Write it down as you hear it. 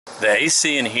The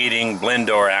AC and heating blend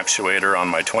door actuator on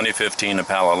my 2015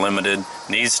 Impala Limited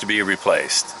needs to be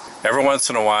replaced. Every once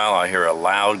in a while I hear a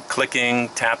loud clicking,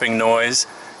 tapping noise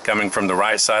coming from the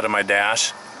right side of my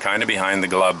dash, kind of behind the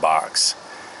glove box.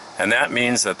 And that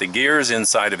means that the gears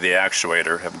inside of the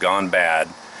actuator have gone bad,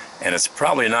 and it's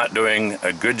probably not doing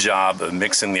a good job of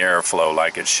mixing the airflow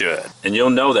like it should. And you'll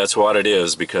know that's what it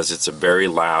is because it's a very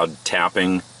loud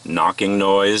tapping, knocking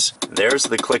noise. There's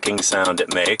the clicking sound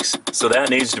it makes, so that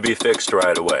needs to be fixed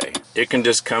right away. It can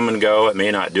just come and go. It may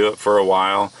not do it for a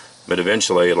while, but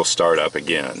eventually it'll start up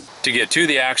again. To get to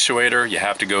the actuator, you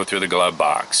have to go through the glove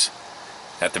box.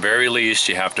 At the very least,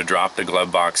 you have to drop the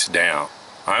glove box down.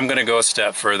 I'm going to go a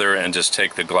step further and just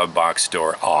take the glove box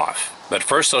door off. But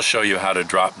first I'll show you how to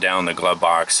drop down the glove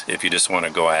box if you just want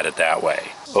to go at it that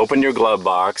way. Open your glove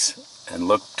box and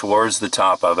look towards the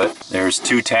top of it. There's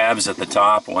two tabs at the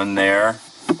top, one there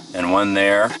and one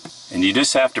there. And you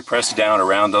just have to press down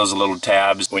around those little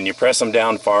tabs. When you press them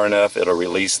down far enough, it'll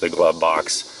release the glove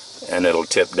box and it'll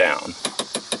tip down.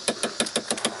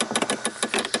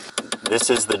 This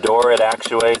is the door it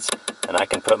actuates, and I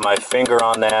can put my finger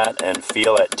on that and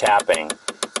feel it tapping.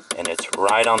 And it's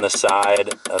right on the side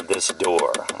of this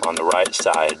door, on the right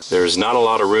side. There's not a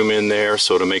lot of room in there,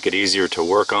 so to make it easier to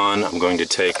work on, I'm going to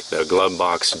take the glove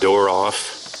box door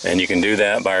off. And you can do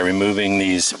that by removing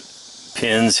these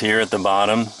pins here at the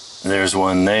bottom. There's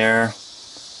one there,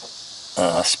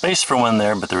 space for one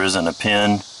there, but there isn't a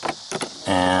pin,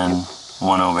 and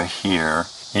one over here.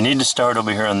 You need to start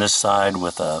over here on this side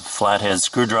with a flathead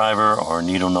screwdriver or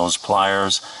needle nose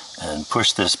pliers and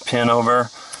push this pin over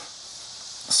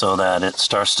so that it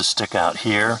starts to stick out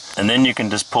here. And then you can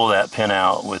just pull that pin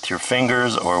out with your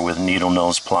fingers or with needle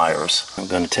nose pliers. I'm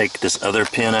going to take this other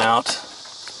pin out.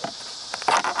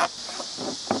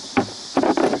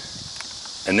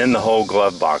 And then the whole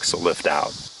glove box will lift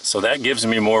out. So that gives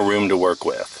me more room to work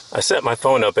with. I set my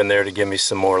phone up in there to give me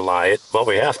some more light. What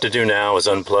we have to do now is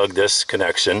unplug this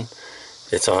connection.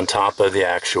 It's on top of the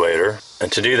actuator.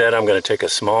 And to do that, I'm going to take a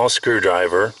small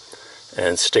screwdriver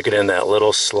and stick it in that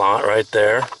little slot right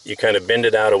there. You kind of bend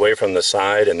it out away from the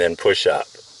side and then push up.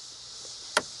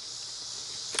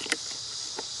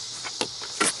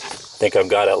 I think I've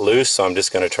got it loose, so I'm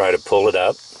just going to try to pull it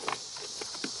up.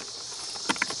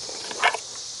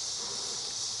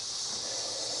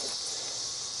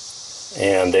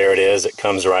 And there it is, it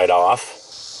comes right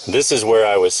off. This is where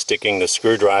I was sticking the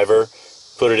screwdriver.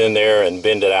 Put it in there and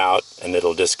bend it out and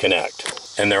it'll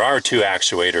disconnect. And there are two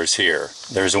actuators here.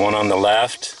 There's one on the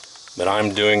left, but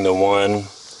I'm doing the one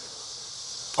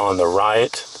on the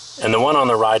right. And the one on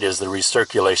the right is the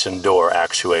recirculation door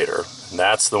actuator.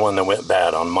 That's the one that went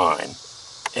bad on mine.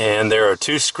 And there are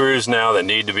two screws now that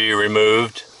need to be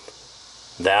removed.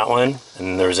 That one,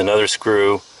 and there's another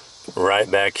screw right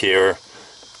back here,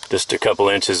 just a couple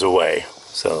inches away.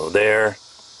 So there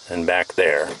and back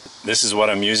there. This is what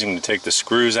I'm using to take the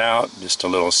screws out, just a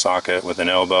little socket with an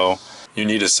elbow. You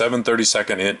need a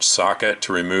 7/32 inch socket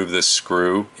to remove this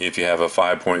screw. If you have a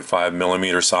 5.5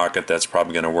 millimeter socket, that's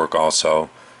probably going to work also.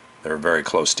 They're very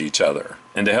close to each other.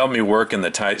 And to help me work in the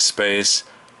tight space,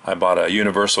 I bought a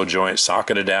universal joint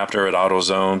socket adapter at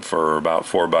AutoZone for about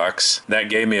 $4. That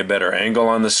gave me a better angle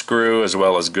on the screw as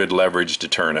well as good leverage to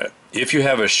turn it. If you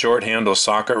have a short handle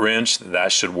socket wrench,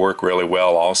 that should work really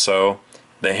well also.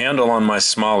 The handle on my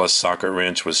smallest socket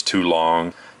wrench was too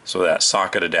long, so that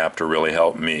socket adapter really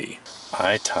helped me.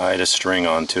 I tied a string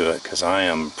onto it because I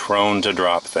am prone to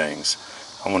drop things.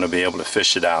 I want to be able to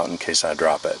fish it out in case I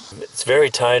drop it. It's very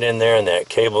tight in there and that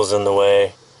cable's in the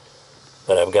way,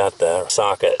 but I've got the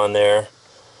socket on there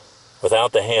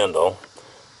without the handle,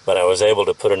 but I was able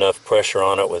to put enough pressure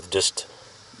on it with just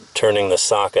turning the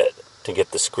socket to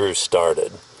get the screw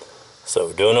started.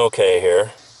 So doing okay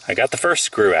here. I got the first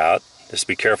screw out. Just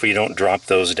be careful you don't drop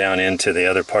those down into the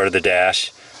other part of the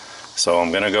dash. So I'm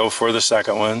going to go for the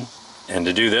second one. And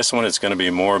to do this one, it's going to be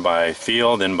more by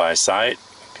feel than by sight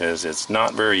because it's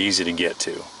not very easy to get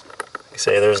to. Like I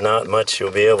say, there's not much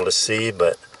you'll be able to see,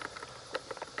 but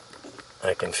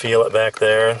I can feel it back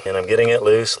there, and I'm getting it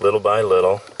loose little by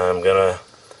little. I'm going to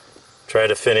try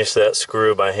to finish that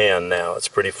screw by hand now. It's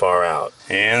pretty far out.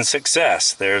 And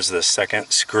success! There's the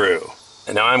second screw.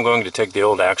 And now I'm going to take the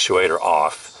old actuator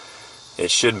off. It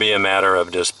should be a matter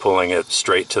of just pulling it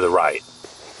straight to the right.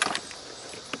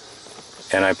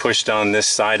 And I pushed on this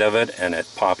side of it and it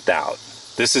popped out.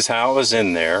 This is how it was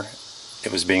in there.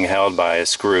 It was being held by a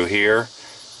screw here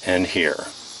and here.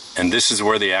 And this is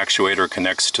where the actuator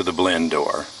connects to the blend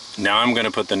door. Now I'm going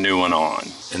to put the new one on.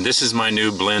 And this is my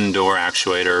new blend door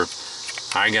actuator.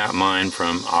 I got mine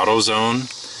from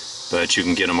AutoZone, but you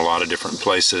can get them a lot of different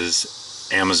places.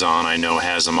 Amazon I know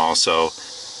has them also.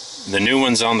 The new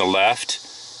one's on the left,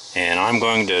 and I'm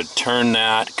going to turn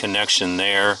that connection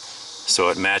there so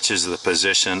it matches the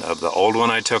position of the old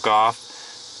one I took off,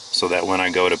 so that when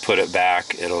I go to put it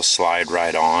back, it'll slide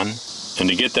right on. And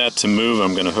to get that to move,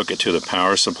 I'm going to hook it to the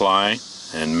power supply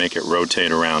and make it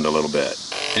rotate around a little bit.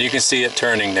 And you can see it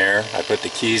turning there. I put the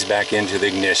keys back into the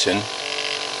ignition.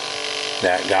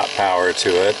 That got power to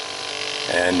it.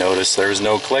 And notice there's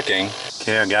no clicking.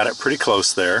 Okay, I got it pretty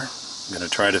close there. I'm going to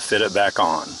try to fit it back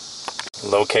on.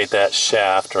 Locate that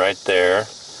shaft right there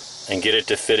and get it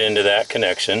to fit into that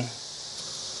connection.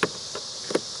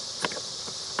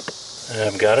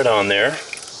 I've got it on there,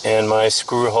 and my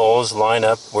screw holes line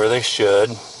up where they should.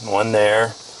 One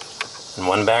there and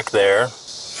one back there.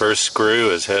 First screw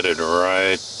is headed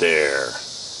right there.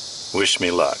 Wish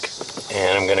me luck.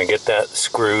 And I'm going to get that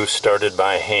screw started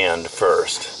by hand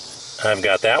first. I've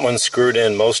got that one screwed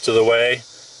in most of the way.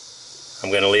 I'm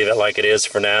going to leave it like it is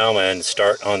for now and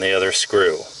start on the other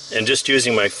screw. And just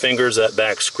using my fingers, that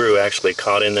back screw actually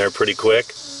caught in there pretty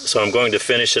quick. So I'm going to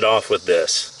finish it off with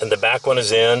this. And the back one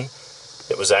is in.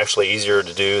 It was actually easier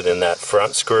to do than that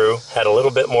front screw. Had a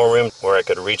little bit more room where I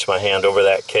could reach my hand over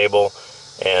that cable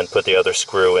and put the other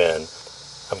screw in.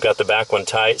 I've got the back one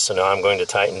tight, so now I'm going to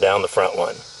tighten down the front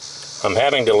one. I'm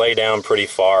having to lay down pretty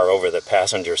far over the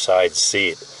passenger side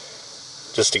seat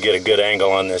just to get a good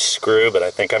angle on this screw, but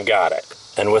I think I've got it.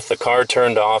 And with the car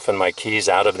turned off and my keys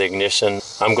out of the ignition,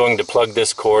 I'm going to plug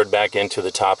this cord back into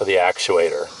the top of the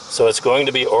actuator. So it's going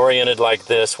to be oriented like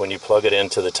this when you plug it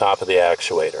into the top of the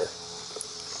actuator.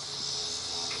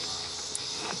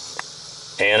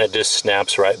 And it just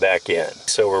snaps right back in.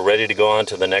 So we're ready to go on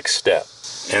to the next step.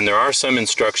 And there are some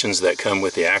instructions that come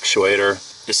with the actuator.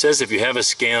 It says if you have a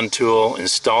scan tool,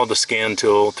 install the scan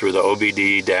tool through the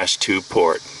OBD-2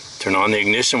 port. Turn on the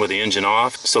ignition with the engine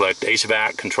off, select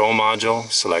HVAC control module,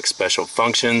 select special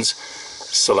functions,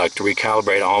 select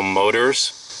recalibrate all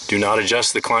motors. Do not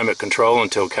adjust the climate control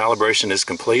until calibration is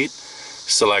complete.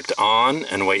 Select on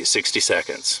and wait 60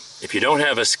 seconds. If you don't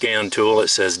have a scan tool, it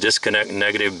says disconnect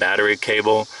negative battery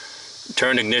cable.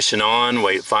 Turn ignition on,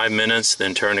 wait 5 minutes,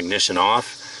 then turn ignition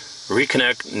off.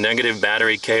 Reconnect negative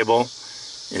battery cable.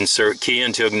 Insert key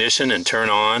into ignition and turn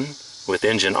on with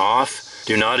engine off.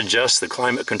 Do not adjust the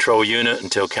climate control unit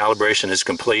until calibration is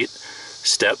complete.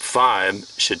 Step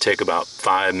 5 should take about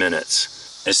 5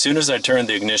 minutes. As soon as I turned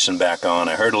the ignition back on,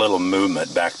 I heard a little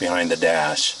movement back behind the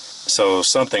dash. So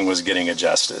something was getting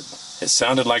adjusted. It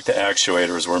sounded like the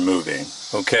actuators were moving.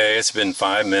 Okay, it's been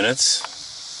 5 minutes.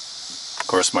 Of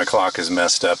course, my clock is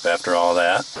messed up after all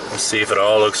that. Let's see if it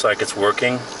all looks like it's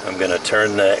working. I'm going to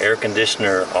turn the air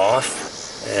conditioner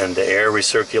off and the air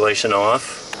recirculation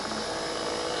off.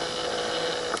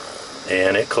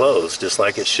 And it closed just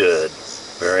like it should.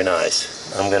 Very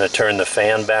nice. I'm going to turn the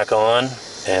fan back on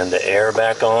and the air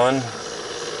back on.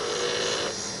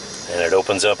 And it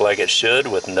opens up like it should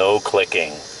with no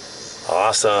clicking.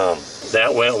 Awesome.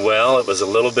 That went well. It was a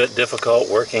little bit difficult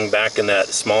working back in that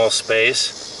small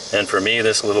space. And for me,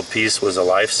 this little piece was a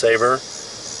lifesaver.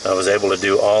 I was able to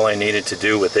do all I needed to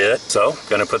do with it. So,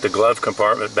 going to put the glove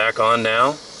compartment back on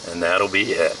now, and that'll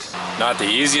be it. Not the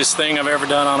easiest thing I've ever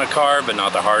done on a car, but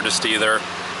not the hardest either.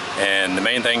 And the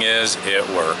main thing is, it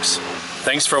works.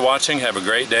 Thanks for watching. Have a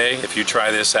great day. If you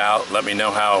try this out, let me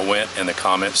know how it went in the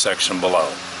comment section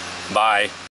below. Bye.